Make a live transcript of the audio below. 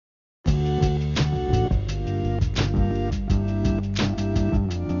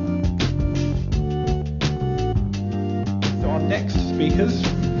speakers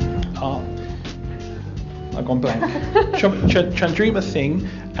are, I've gone blank, Chandrima Singh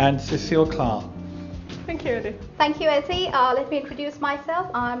and Cecile Clar. Thank you, Eddie. Thank you, Eddie. Let me introduce myself.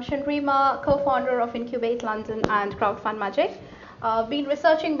 I'm Chandrima, co-founder of Incubate London and Crowdfund Magic. Been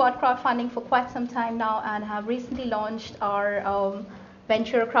researching about crowdfunding for quite some time now and have recently launched our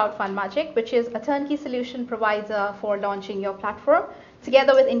venture Crowdfund Magic, which is a turnkey solution provider for launching your platform,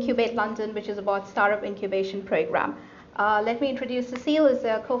 together with Incubate London, which is about startup incubation program. Let me introduce Cecile, who's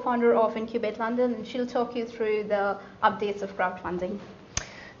a co-founder of Incubate London, and she'll talk you through the updates of crowdfunding.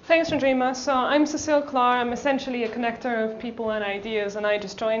 Thanks, Chandrima. So I'm Cecile Clar. I'm essentially a connector of people and ideas, and I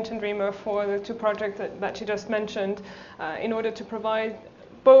just joined Chandrima for the two projects that she just mentioned in order to provide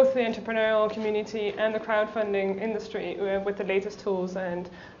both the entrepreneurial community and the crowdfunding industry with the latest tools and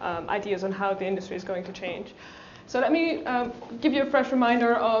ideas on how the industry is going to change. So let me give you a fresh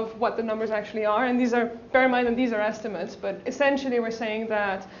reminder of what the numbers actually are. And these are, bear in mind that these are estimates, but essentially we're saying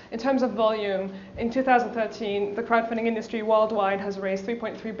that in terms of volume, in 2013, the crowdfunding industry worldwide has raised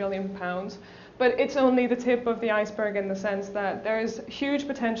 £3.3 billion. But it's only the tip of the iceberg in the sense that there is huge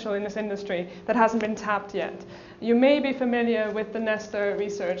potential in this industry that hasn't been tapped yet. You may be familiar with the Nestor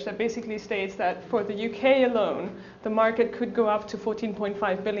research that basically states that for the UK alone, the market could go up to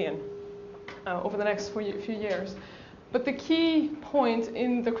 14.5 billion. Over the next few years. But the key point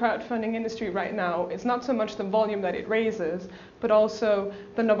in the crowdfunding industry right now is not so much the volume that it raises, but also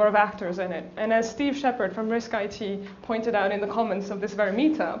the number of actors in it. And as Steve Shepard from Risk IT pointed out in the comments of this very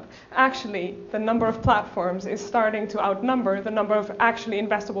meetup, actually the number of platforms is starting to outnumber the number of actually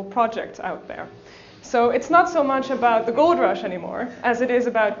investable projects out there. So it's not so much about the gold rush anymore as it is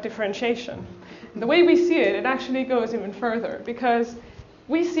about differentiation. The way we see it, it actually goes even further, because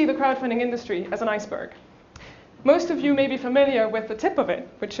we see the crowdfunding industry as an iceberg. Most of you may be familiar with the tip of it,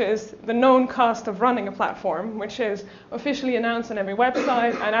 which is the known cost of running a platform, which is officially announced on every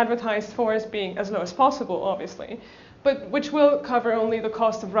website and advertised for as being as low as possible, obviously, but which will cover only the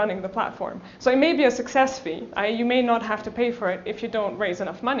cost of running the platform. So it may be a success fee. You may not have to pay for it if you don't raise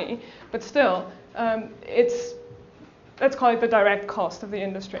enough money, but still, let's call it the direct cost of the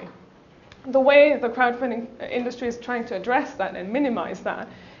industry. The way the crowdfunding industry is trying to address that and minimize that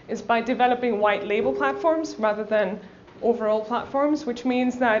is by developing white label platforms rather than overall platforms, which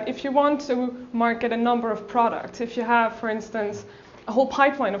means that if you want to market a number of products, if you have, for instance, a whole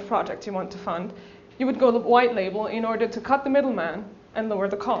pipeline of projects you want to fund, you would go white label in order to cut the middleman and lower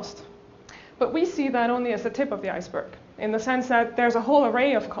the cost. But we see that only as the tip of the iceberg, in the sense that there's a whole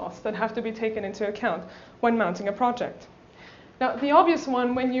array of costs that have to be taken into account when mounting a project. Now, the obvious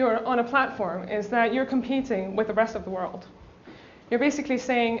one when you're on a platform is that you're competing with the rest of the world. You're basically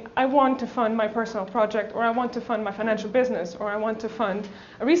saying, I want to fund my personal project, or I want to fund my financial business, or I want to fund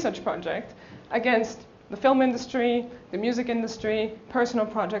a research project against the film industry, the music industry, personal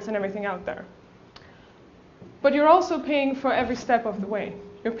projects, and everything out there. But you're also paying for every step of the way.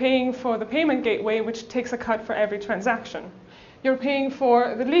 You're paying for the payment gateway, which takes a cut for every transaction. You're paying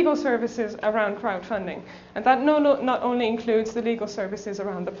for the legal services around crowdfunding. And that not only includes the legal services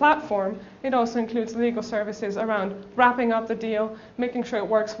around the platform, it also includes the legal services around wrapping up the deal, making sure it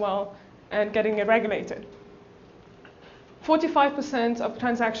works well, and getting it regulated. 45% of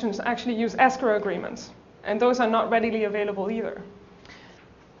transactions actually use escrow agreements, and those are not readily available either.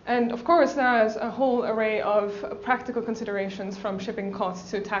 And of course, there's a whole array of practical considerations, from shipping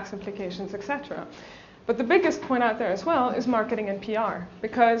costs to tax implications, etc. But the biggest point out there as well is marketing and PR,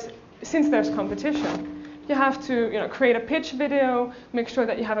 because since there's competition, you have to create a pitch video, make sure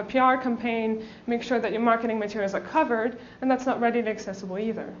that you have a PR campaign, make sure that your marketing materials are covered, and that's not readily accessible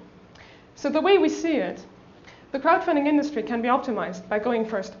either. So the way we see it, the crowdfunding industry can be optimized by going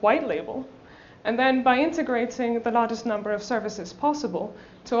first white label, and then by integrating the largest number of services possible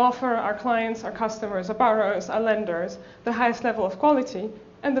to offer our clients, our customers, our borrowers, our lenders the highest level of quality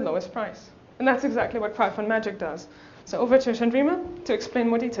and the lowest price. And that's exactly what Crowdfund Magic does. So over to Chandrima to explain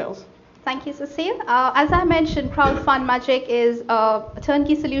more details. Thank you, Cecile. As I mentioned, Crowdfund Magic is a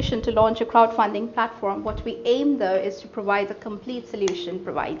turnkey solution to launch a crowdfunding platform. What we aim, though, is to provide a complete solution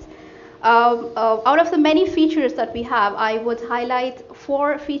provides. Out of the many features that we have, I would highlight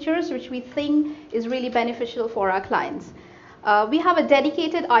 4 features which we think is really beneficial for our clients. We have a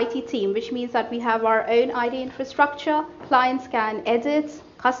dedicated IT team, which means that we have our own IT infrastructure. Clients can edit,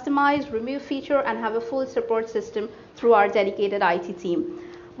 customize, remove feature, and have a full support system through our dedicated IT team.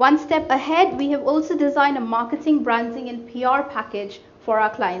 One step ahead, we have also designed a marketing, branding, and PR package for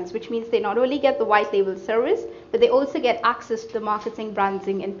our clients, which means they not only get the white label service, but they also get access to the marketing,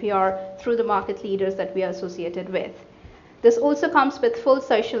 branding, and PR through the market leaders that we are associated with. This also comes with full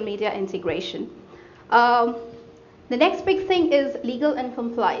social media integration. The next big thing is legal and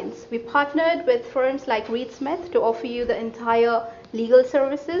compliance. We partnered with firms like Reed Smith to offer you the entire legal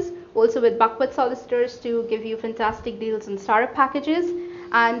services, also with Buckwood Solicitors to give you fantastic deals on startup packages.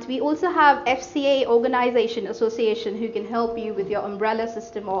 And we also have FCA organization association who can help you with your umbrella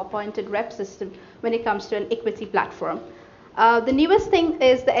system or appointed rep system when it comes to an equity platform. The newest thing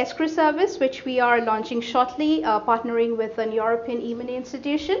is the escrow service, which we are launching shortly, partnering with an European e-money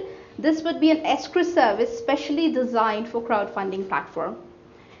institution. This would be an escrow service specially designed for crowdfunding platform.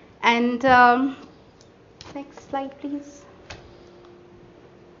 And next slide, please.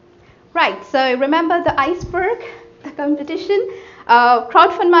 Right, so remember the iceberg, the competition.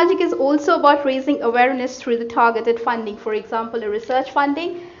 Crowdfund Magic is also about raising awareness through the targeted funding. For example, a research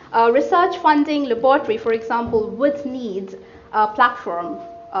funding. Research funding laboratory, for example, would need a platform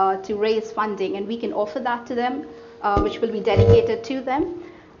to raise funding, and we can offer that to them, which will be dedicated to them.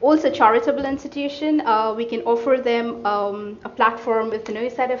 Also, charitable institution, we can offer them a platform with no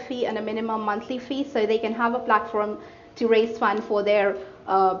set of fee and a minimum monthly fee, so they can have a platform to raise funds for their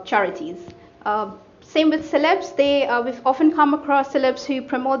charities. Same with celebs. We've often come across celebs who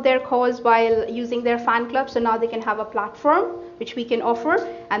promote their cause while using their fan club, so now they can have a platform which we can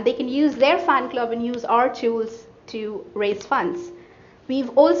offer, and they can use their fan club and use our tools to raise funds. We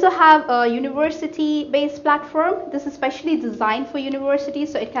also have a university-based platform. This is specially designed for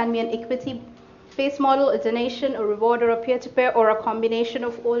universities, so it can be an equity-based model, a donation, a reward, or a peer-to-peer, or a combination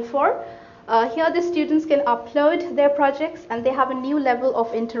of all four. Here the students can upload their projects, and they have a new level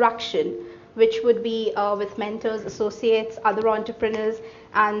of interaction, which would be with mentors, associates, other entrepreneurs,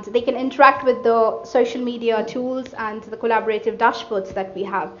 and they can interact with the social media tools and the collaborative dashboards that we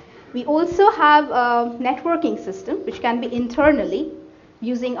have. We also have a networking system, which can be internally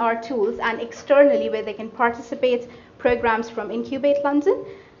using our tools, and externally where they can participate programs from Incubate London,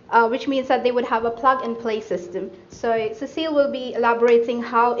 which means that they would have a plug-and-play system. So Cecile will be elaborating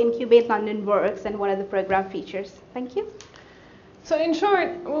how Incubate London works and what are the program features. Thank you. So in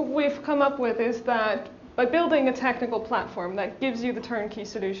short, what we've come up with is that by building a technical platform that gives you the turnkey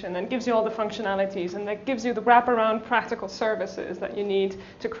solution and gives you all the functionalities and that gives you the wraparound practical services that you need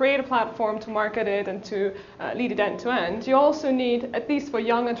to create a platform, to market it, and to lead it end to end, you also need, at least for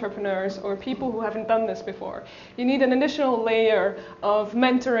young entrepreneurs or people who haven't done this before, you need an additional layer of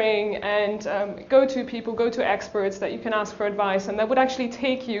mentoring and go-to people, go-to experts that you can ask for advice, and that would actually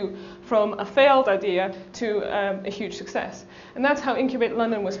take you from a failed idea to a huge success. And that's how Incubate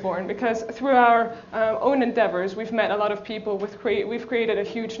London was born, because through our own endeavors, we've met a lot of people, we've created a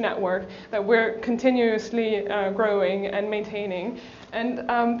huge network that we're continuously growing and maintaining.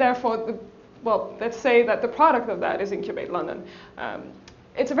 And therefore, well, let's say that the product of that is Incubate London.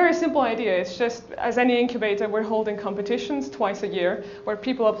 It's a very simple idea. It's just, as any incubator, we're holding competitions twice a year where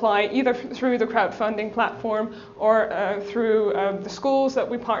people apply either through the crowdfunding platform or through the schools that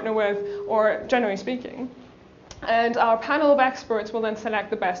we partner with, or generally speaking. And our panel of experts will then select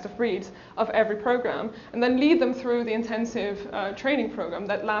the best of breeds of every program and then lead them through the intensive training program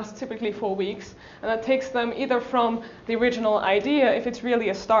that lasts typically 4 weeks. And that takes them either from the original idea, if it's really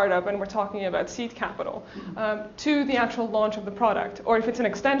a startup and we're talking about seed capital, to the actual launch of the product. Or if it's an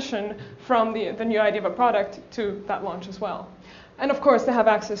extension from the new idea of a product to that launch as well. And of course, they have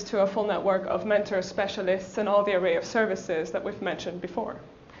access to a full network of mentors, specialists, and all the array of services that we've mentioned before.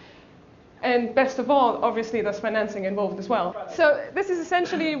 And best of all, obviously, there's financing involved as well. So this is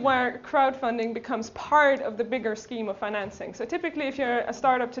essentially where crowdfunding becomes part of the bigger scheme of financing. So typically, if you're a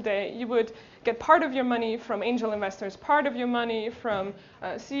startup today, you would get part of your money from angel investors, part of your money from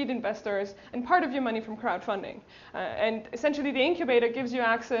seed investors, and part of your money from crowdfunding. And essentially, the incubator gives you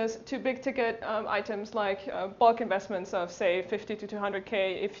access to big ticket items like bulk investments of, say, 50 to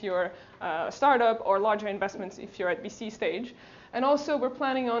 200K if you're a startup, or larger investments if you're at VC stage. And also, we're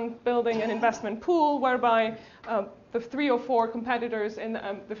planning on building an investment pool whereby the 3 or 4 competitors in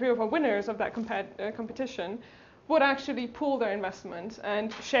the 3 or 4 winners of that competition would actually pool their investment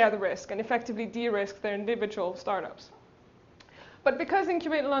and share the risk and effectively de-risk their individual startups. But because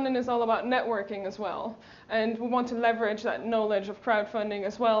Incubate London is all about networking as well, and we want to leverage that knowledge of crowdfunding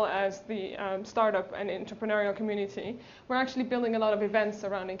as well as the startup and entrepreneurial community, we're actually building a lot of events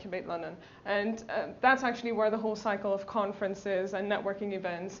around Incubate London. And that's actually where the whole cycle of conferences and networking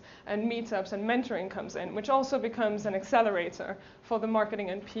events and meetups and mentoring comes in, which also becomes an accelerator for the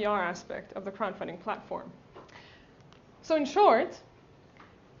marketing and PR aspect of the crowdfunding platform. So in short,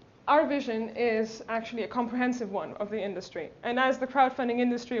 our vision is actually a comprehensive one of the industry. And as the crowdfunding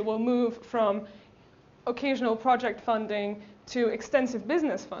industry will move from occasional project funding to extensive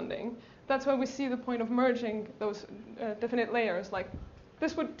business funding, that's where we see the point of merging those definite layers. Like,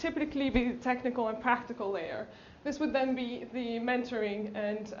 this would typically be the technical and practical layer. This would then be the mentoring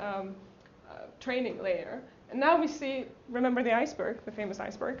and training layer. And now we see, remember the iceberg, the famous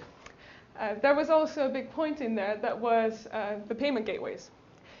iceberg? There was also a big point in there that was the payment gateways.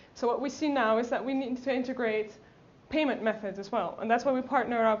 So what we see now is that we need to integrate payment methods as well. And that's why we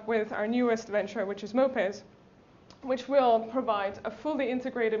partner up with our newest venture, which is Mopez, which will provide a fully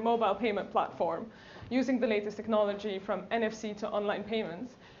integrated mobile payment platform using the latest technology from NFC to online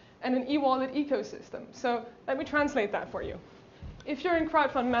payments and an e-wallet ecosystem. So let me translate that for you. If you're in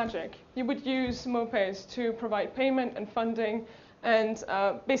Crowdfund Magic, you would use Mopez to provide payment and funding and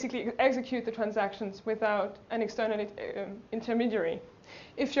basically execute the transactions without an external intermediary.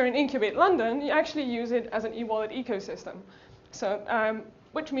 If you're in Incubate London, you actually use it as an e-wallet ecosystem. So,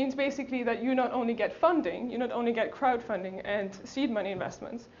 which means basically that you not only get funding, you not only get crowdfunding and seed money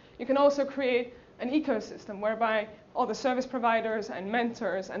investments, you can also create an ecosystem whereby all the service providers and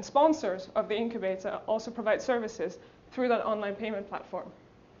mentors and sponsors of the incubator also provide services through that online payment platform.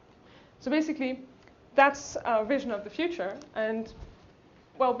 So basically, that's our vision of the future. And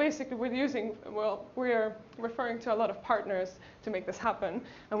well, basically, we're referring to a lot of partners to make this happen.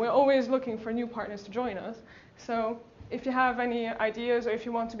 And we're always looking for new partners to join us. So if you have any ideas, or if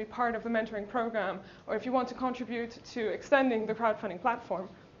you want to be part of the mentoring program, or if you want to contribute to extending the crowdfunding platform,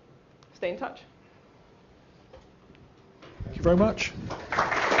 stay in touch. Thank you very much.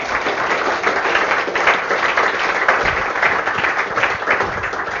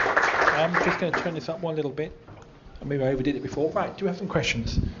 I'm just going to turn this up one little bit. Maybe I overdid it before. Right, do you have some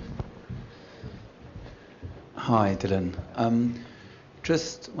questions? Hi, Dylan.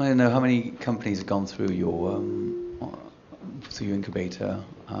 Just want to know how many companies have gone through your incubator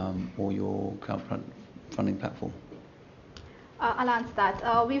or your crowdfunding platform? I'll answer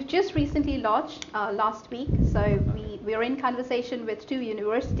that. We've just recently launched last week, so we are in conversation with 2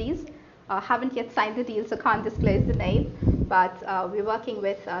 universities. Haven't yet signed the deal, so can't disclose the name, but we're working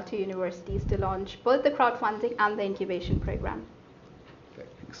with 2 universities to launch both the crowdfunding and the incubation program. Okay,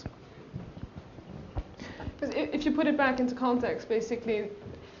 thanks. Because if you put it back into context, basically,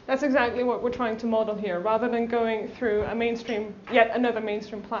 that's exactly what we're trying to model here. Rather than going through yet another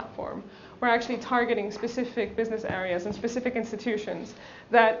mainstream platform, we're actually targeting specific business areas and specific institutions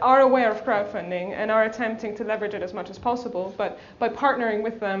that are aware of crowdfunding and are attempting to leverage it as much as possible. But by partnering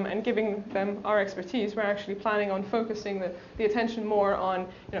with them and giving them our expertise, we're actually planning on focusing the attention more on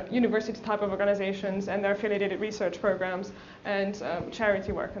university type of organizations and their affiliated research programs and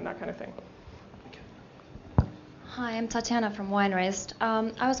charity work and that kind of thing. Hi, I'm Tatiana from WineRist.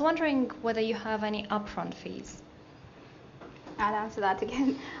 I was wondering whether you have any upfront fees. I'll answer that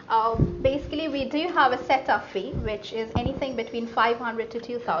again. Basically, we do have a setup fee, which is anything between 500 to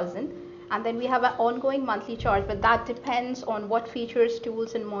 2,000. And then we have an ongoing monthly charge, but that depends on what features,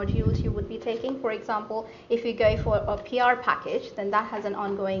 tools, and modules you would be taking. For example, if you go for a PR package, then that has an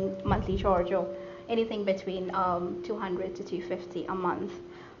ongoing monthly charge of anything between 200 to 250 a month.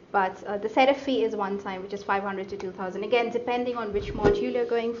 But the setup fee is one time, which is 500 to 2,000. Again, depending on which module you're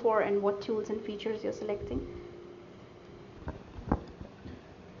going for and what tools and features you're selecting.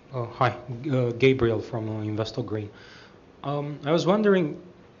 Hi, Gabriel from Investor Green. I was wondering,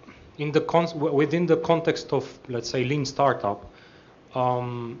 within the context of, let's say, lean startup,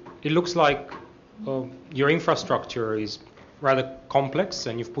 it looks like your infrastructure is rather complex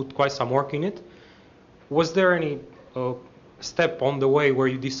and you've put quite some work in it. Was there any step on the way where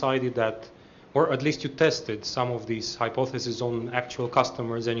you decided that, or at least you tested some of these hypotheses on actual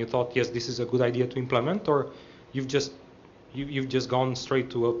customers and you thought, yes, this is a good idea to implement, or you've just gone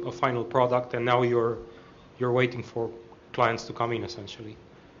straight to a final product and now you're waiting for clients to come in, essentially?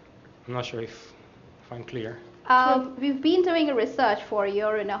 I'm not sure if I'm clear. We've been doing a research for a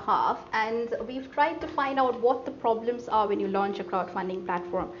year and a half, and we've tried to find out what the problems are when you launch a crowdfunding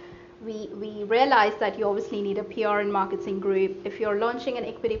platform. We realized that you obviously need a PR and marketing group. If you're launching an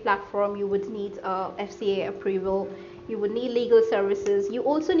equity platform, you would need FCA approval. You would need legal services. You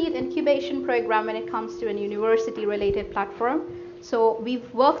also need incubation program when it comes to a university-related platform. So we've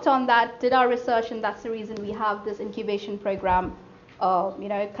worked on that, did our research, and that's the reason we have this incubation program,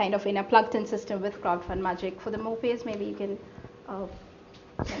 kind of in a plugged-in system with Crowdfund Magic. For the Mopez, maybe you can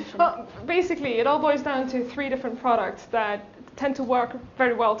mention. Well, basically, it all boils down to 3 different products that tend to work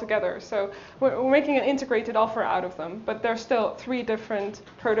very well together. So we're making an integrated offer out of them, but there's still 3 different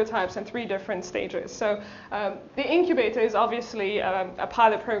prototypes and 3 different stages. So the incubator is obviously a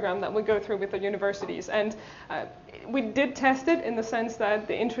pilot program that we go through with the universities, and we did test it in the sense that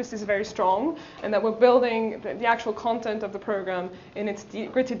the interest is very strong and that we're building the actual content of the program in its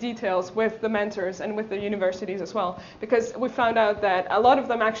gritty details with the mentors and with the universities as well. Because we found out that a lot of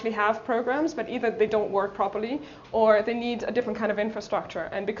them actually have programs, but either they don't work properly or they need a different kind of infrastructure.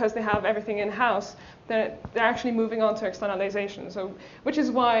 And because they have everything in-house, they're actually moving on to externalization. So, which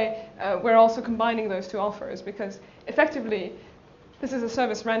is why we're also combining those two offers, because effectively, this is a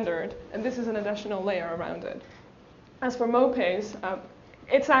service rendered, and this is an additional layer around it. As for MoPays,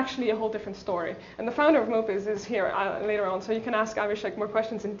 it's actually a whole different story. And the founder of MoPays is here later on, so you can ask Abhishek more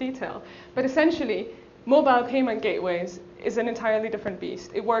questions in detail. But essentially, mobile payment gateways is an entirely different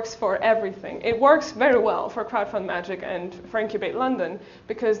beast. It works for everything. It works very well for Crowdfund Magic and for Incubate London,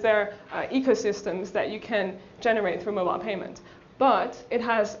 because they're ecosystems that you can generate through mobile payment. But it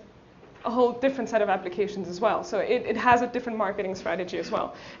has a whole different set of applications as well. So it has a different marketing strategy as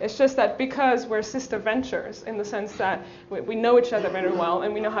well. It's just that because we're sister ventures in the sense that we know each other very well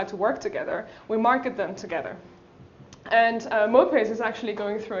and we know how to work together, we market them together. And MoPays is actually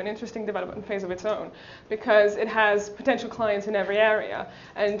going through an interesting development phase of its own, because it has potential clients in every area.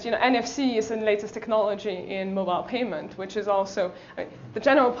 And NFC is the latest technology in mobile payment, which is also, the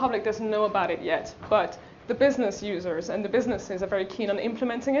general public doesn't know about it yet, but the business users and the businesses are very keen on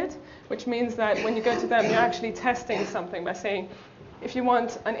implementing it, which means that when you go to them, you're actually testing something by saying, if you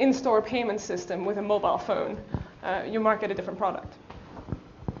want an in-store payment system with a mobile phone, you market a different product.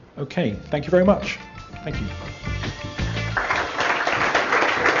 Okay, thank you very much. Thank you.